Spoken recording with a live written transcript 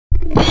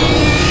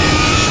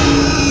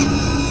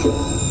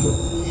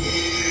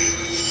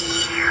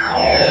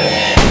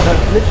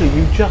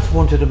just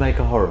wanted to make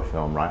a horror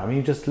film, right? I mean,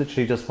 you just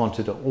literally just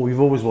wanted to, or you've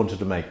always wanted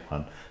to make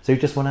one, so you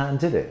just went out and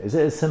did it. Is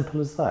it as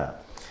simple as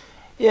that?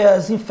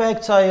 Yes, in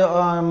fact,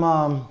 I'm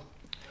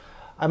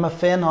a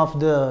fan of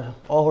the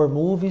horror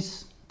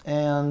movies,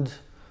 and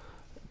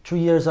 3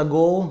 years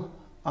ago,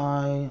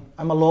 I'm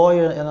a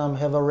lawyer and I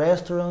have a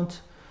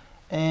restaurant,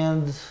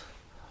 and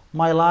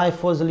my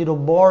life was a little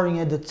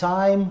boring at the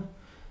time,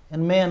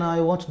 and man,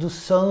 I want to do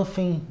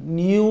something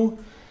new,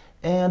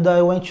 and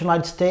I went to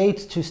United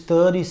States to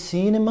study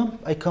cinema.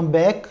 I come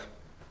back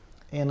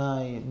and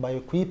I buy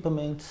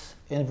equipment,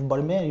 and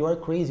everybody, man, you are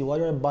crazy, why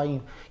are you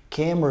buying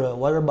camera,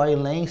 why are you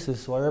buying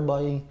lenses, why are you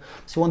buying...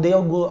 So one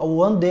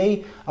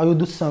day I will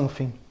do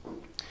something.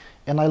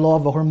 And I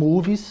love horror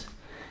movies,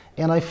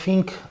 and I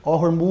think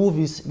horror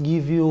movies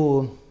give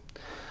you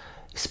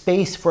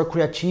space for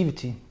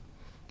creativity.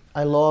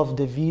 I love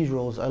the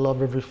visuals, I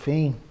love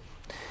everything.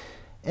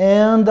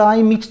 And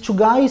I meet two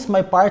guys,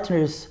 my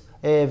partners,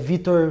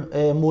 Vitor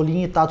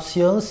Molina and Tato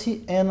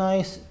Cianci, and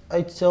I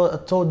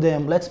told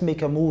them, let's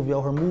make a movie, a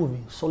horror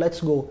movie, so let's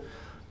go.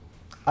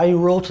 I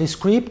wrote a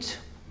script.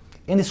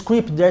 In the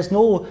script, there's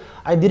no,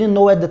 I didn't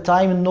know at the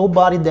time,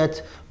 nobody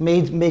that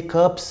made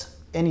makeups,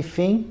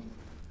 anything.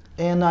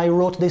 And I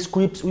wrote the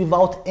scripts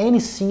without any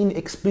scene,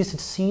 explicit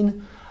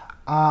scene,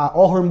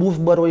 horror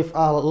movie, but with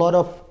a lot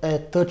of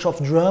touch of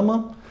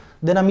drama.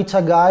 Then I meet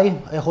a guy,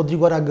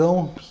 Rodrigo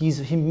Aragão.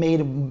 He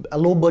made a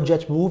low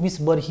budget movies,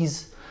 but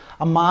he's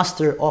a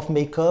master of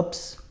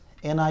makeups,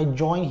 and I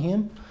joined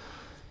him,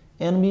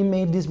 and we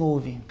made this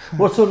movie.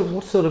 What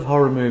sort of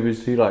horror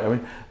movies do you like? I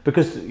mean,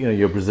 because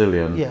you're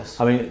Brazilian. Yes.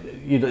 I mean,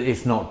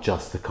 it's not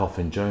just the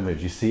Coffin Joe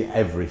movies. You see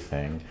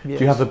everything. Yes.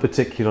 Do you have a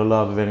particular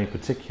love of any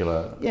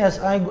particular? Yes,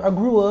 I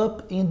grew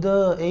up in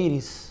the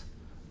 80s.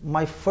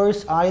 My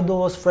first idol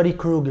was Freddy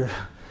Krueger.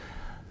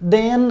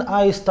 Then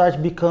I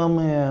started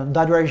becoming a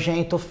Dario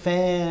Argento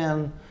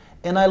fan,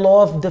 and I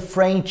love the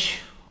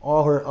French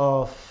horror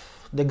of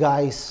the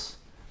guys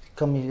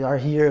are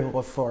here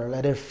for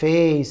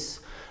Leatherface,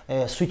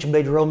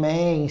 Switchblade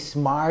Romance,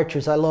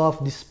 Martyrs. I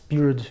love this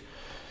period,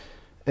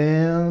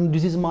 and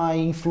this is my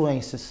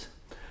influences.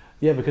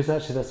 Yeah, because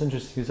actually that's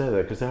interesting you say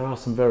that, because there are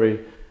some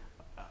very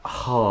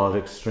hard,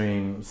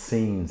 extreme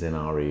scenes in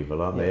Our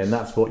Evil, aren't they? Yes. And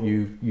that's what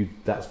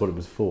that's what it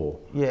was for.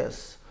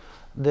 Yes.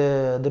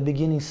 The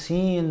beginning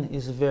scene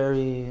is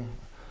very,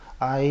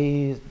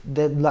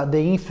 the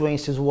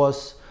influences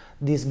was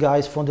these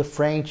guys from the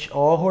French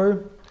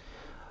horror,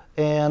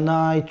 and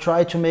I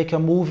tried to make a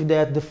movie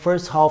that the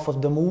first half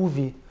of the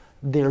movie,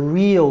 the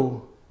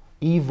real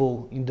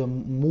evil in the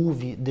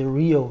movie, the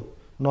real,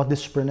 not the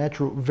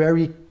supernatural,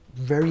 very,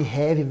 very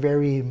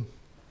heavy,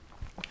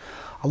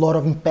 a lot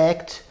of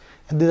impact,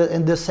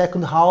 and the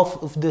second half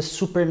of the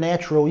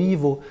supernatural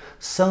evil,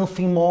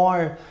 something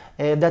more.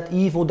 That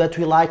evil that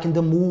we like in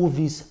the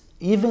movies,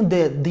 even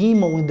the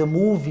demon in the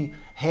movie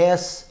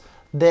has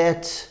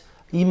that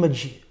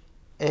image,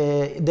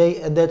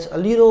 that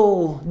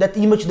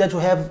image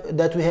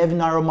that we have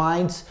in our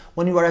minds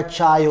when you are a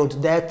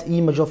child. That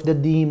image of the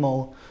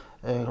demon,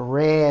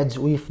 red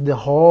with the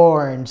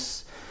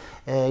horns,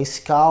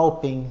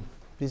 scalping.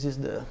 This is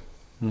the.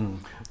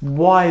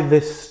 Why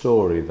this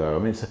story though? I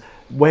mean,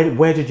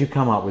 where did you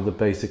come up with the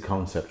basic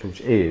concept, which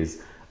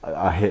is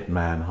a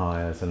hitman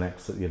hires an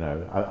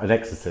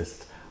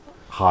exorcist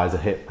hires a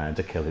hitman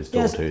to kill his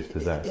daughter who's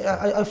possessed?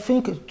 I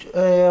think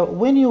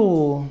when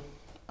you,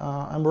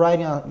 I'm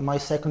writing my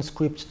second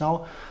script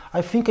now,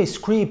 I think a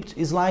script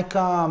is like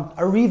a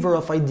river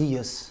of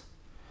ideas.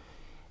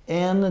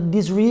 And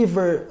this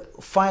river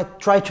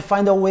try to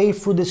find a way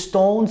through the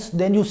stones,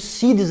 then you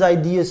see these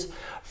ideas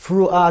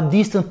through a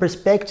distant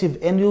perspective,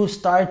 and you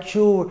start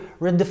to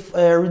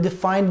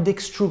redefine the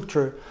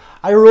structure.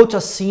 I wrote a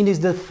scene, is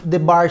the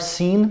bar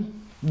scene,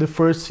 the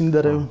first scene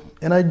that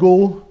I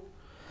go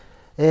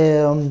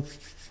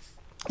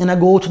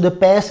to the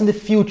past and the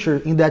future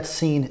in that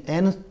scene,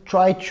 and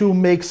try to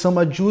make some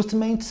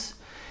adjustments,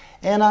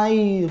 and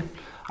I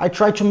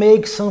try to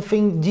make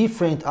something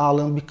different,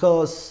 Alan,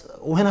 because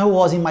when I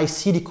was in my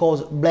city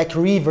called Black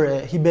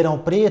River,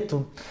 Ribeirão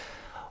Preto,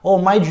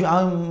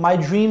 my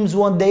dreams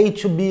one day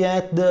to be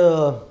at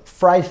the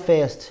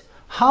FrightFest.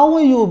 How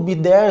will you be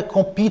there,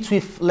 compete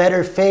with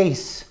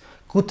Leatherface,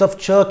 Cut of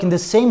Chuck in the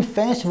same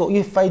festival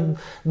if I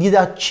did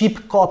a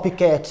cheap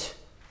copycat?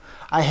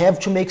 I have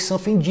to make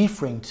something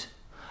different.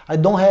 I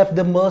don't have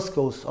the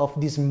muscles of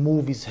these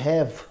movies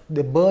have,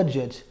 the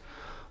budget,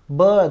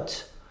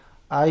 but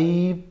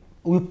I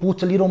will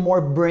put a little more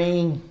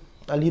brain,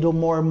 a little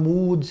more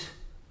mood,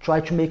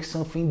 try to make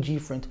something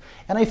different.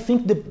 And I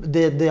think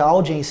the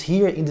audience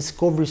here in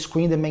Discovery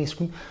Screen, the main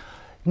screen,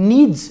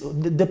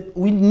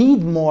 we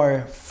need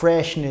more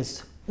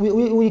freshness.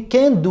 We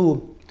can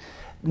do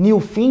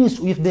new things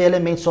with the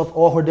elements of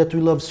horror that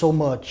we love so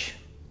much.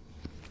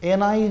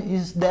 And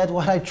is that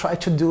what I try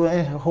to do?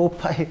 I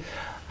hope I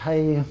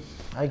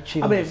I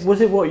achieved I mean, this. was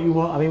it what you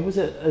want? I mean, was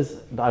it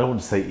as, I don't want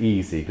to say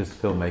easy because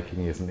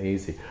filmmaking isn't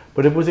easy,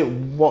 but was it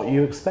what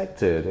you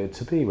expected it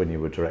to be when you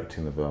were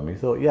directing the film? You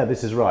thought, yeah,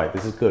 this is right,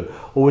 this is good,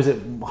 or was it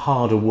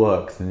harder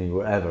work than you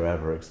were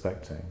ever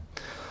expecting?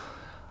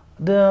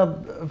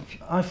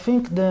 I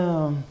think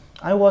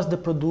I was the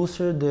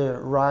producer, the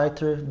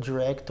writer,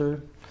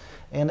 director,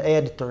 and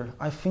editor.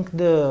 I think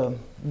the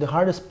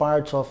hardest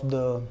part of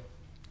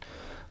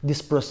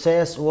this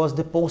process was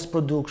the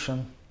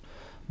post-production,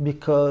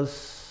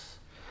 because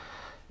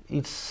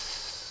it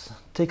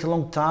takes a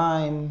long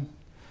time,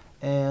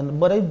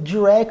 but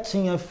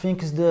directing, I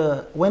think, is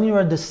when you are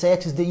at the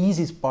set is the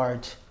easiest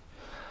part.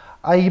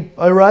 I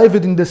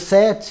arrived in the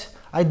set.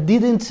 I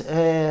didn't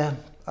have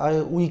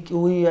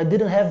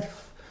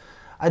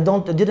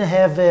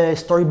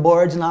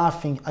storyboards,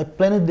 nothing. I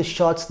planned the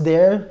shots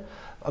there,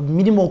 a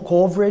minimal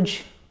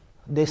coverage,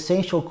 the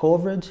essential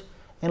coverage,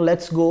 and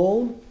let's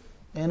go.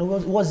 And it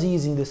was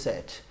easy in the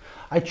set.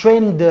 I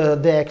trained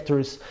the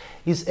actors.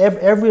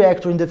 Every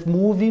actor in that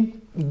movie,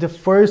 the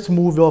first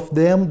movie of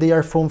them, they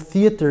are from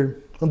theater,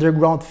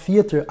 underground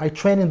theater. I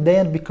trained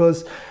them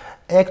because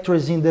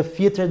actors in the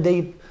theater,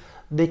 they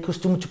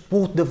custom to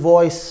put the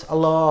voice a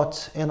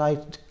lot, and I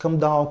come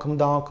down.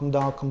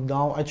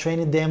 I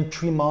trained them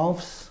 3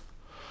 months,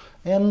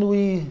 and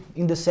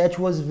in the set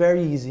was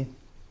very easy.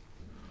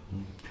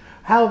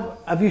 How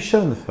have you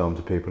shown the film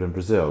to people in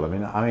Brazil? I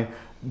mean,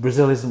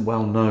 Brazil isn't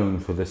well known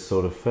for this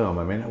sort of film.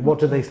 I mean, what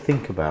do they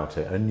think about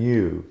it? And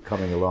you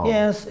coming along?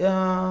 Yes,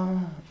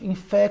 in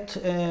fact,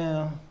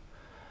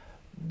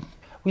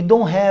 we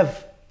don't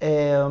have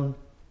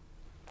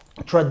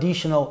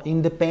traditional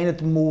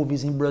independent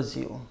movies in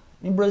Brazil.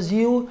 In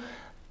Brazil,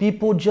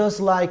 people just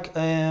like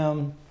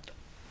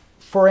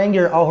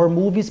foreigner horror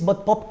movies,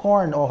 but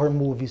popcorn horror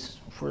movies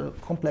for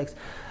complex.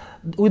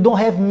 We don't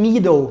have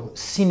middle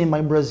cinema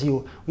in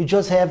Brazil. We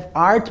just have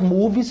art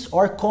movies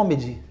or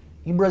comedy.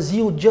 In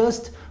Brazil,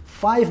 just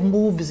 5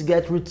 movies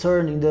get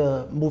returned in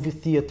the movie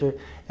theater,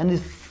 and the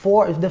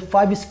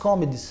 5 is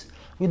comedies.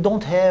 We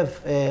don't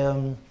have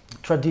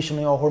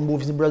traditional horror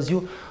movies in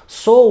Brazil.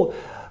 So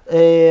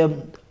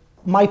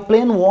my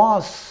plan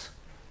was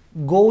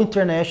go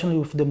internationally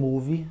with the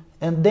movie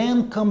and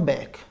then come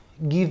back,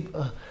 give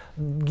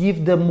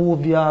the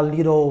movie a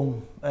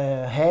little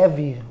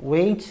heavy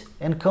weight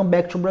and come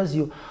back to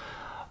Brazil.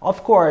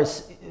 Of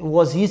course, it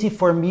was easy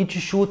for me to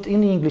shoot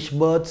in English,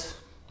 but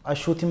I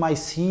shoot in my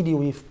city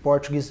with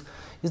Portuguese.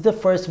 It's the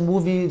first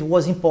movie, it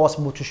was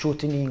impossible to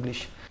shoot in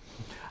English.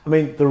 I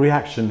mean, the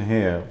reaction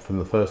here from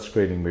the first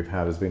screening we've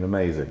had has been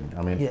amazing.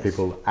 I mean, yes.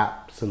 People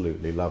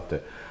absolutely loved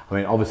it. I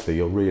mean, obviously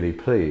you're really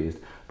pleased,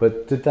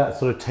 but did that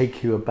sort of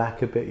take you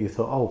aback a bit? You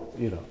thought, oh,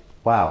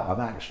 wow, I'm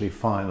actually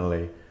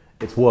finally,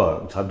 it's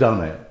worked, I've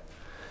done it.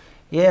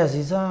 Yes,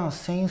 it's a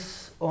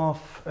sense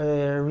of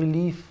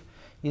relief.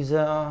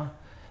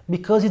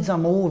 Because it's a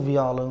movie,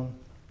 Alan,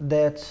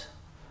 that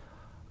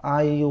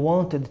I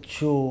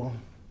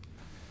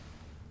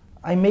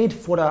made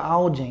for an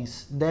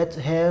audience that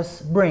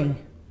has brain.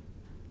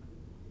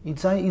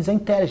 It's an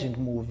intelligent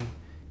movie.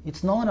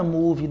 It's not a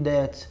movie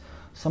that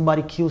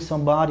somebody kills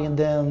somebody and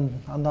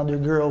then another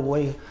girl,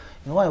 why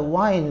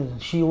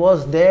she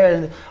was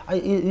there.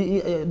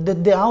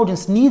 The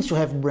audience needs to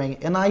have brain,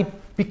 and I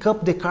pick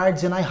up the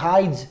cards and I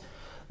hide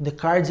the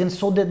cards, and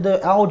so that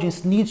the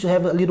audience needs to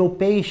have a little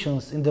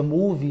patience in the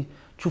movie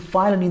to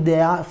finally in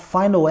the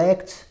final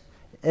act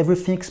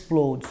everything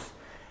explodes.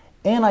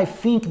 And I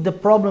think the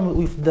problem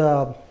with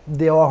the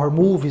horror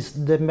movies,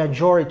 the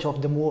majority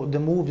of the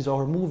movies,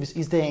 horror movies,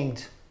 is the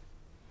end.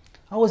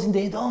 I was in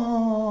the end,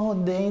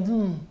 the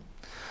end.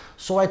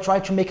 So I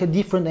tried to make a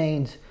different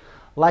end,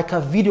 like a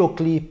video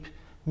clip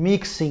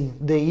mixing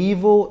the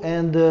evil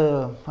and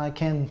I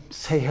can't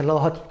say a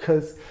lot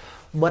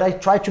but I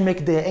tried to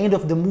make the end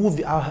of the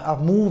movie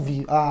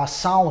a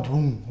sound,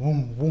 boom,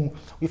 boom, boom,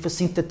 with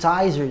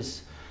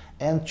synthesizers,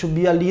 and to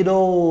be a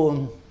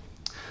little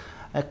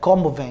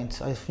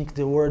commovent. I think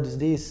the word is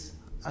this.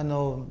 I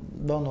don't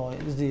know,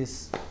 is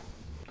this.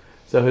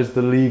 So has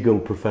the legal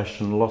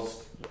profession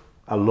lost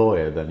a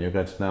lawyer then? You're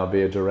going to now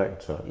be a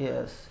director?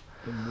 Yes.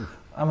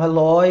 I'm a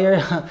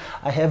lawyer.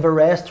 I have a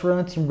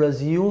restaurant in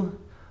Brazil,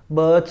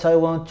 but I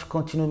want to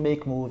continue to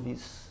make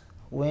movies.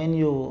 When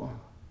you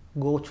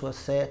go to a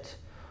set,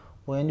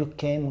 when you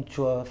came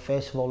to a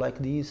festival like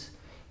this,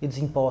 it's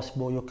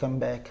impossible you come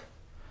back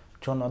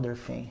to another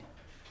thing.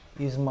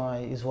 Is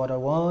what I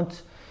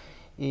want.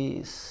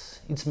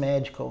 It's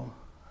magical.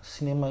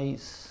 Cinema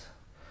is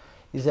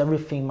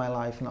everything in my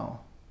life now.